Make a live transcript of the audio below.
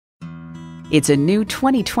It's a new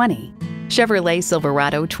 2020 Chevrolet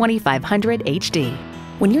Silverado 2500 HD.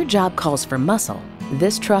 When your job calls for muscle,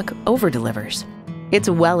 this truck over-delivers. It's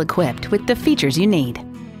well equipped with the features you need: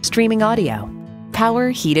 streaming audio, power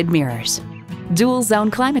heated mirrors, dual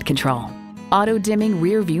zone climate control, auto dimming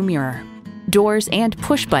rear view mirror, doors and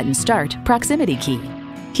push button start proximity key,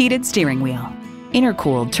 heated steering wheel,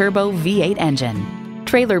 intercooled turbo V8 engine,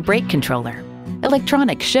 trailer brake controller,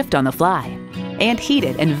 electronic shift on the fly, and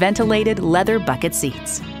heated and ventilated leather bucket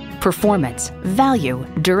seats. Performance, value,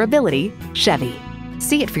 durability, Chevy.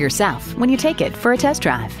 See it for yourself when you take it for a test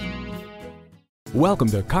drive. Welcome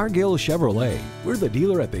to Cargill Chevrolet. We're the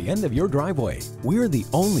dealer at the end of your driveway. We're the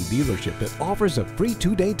only dealership that offers a free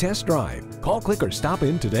 2-day test drive. Call, click, or stop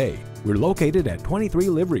in today. We're located at 23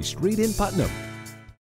 Livery Street in Putnam.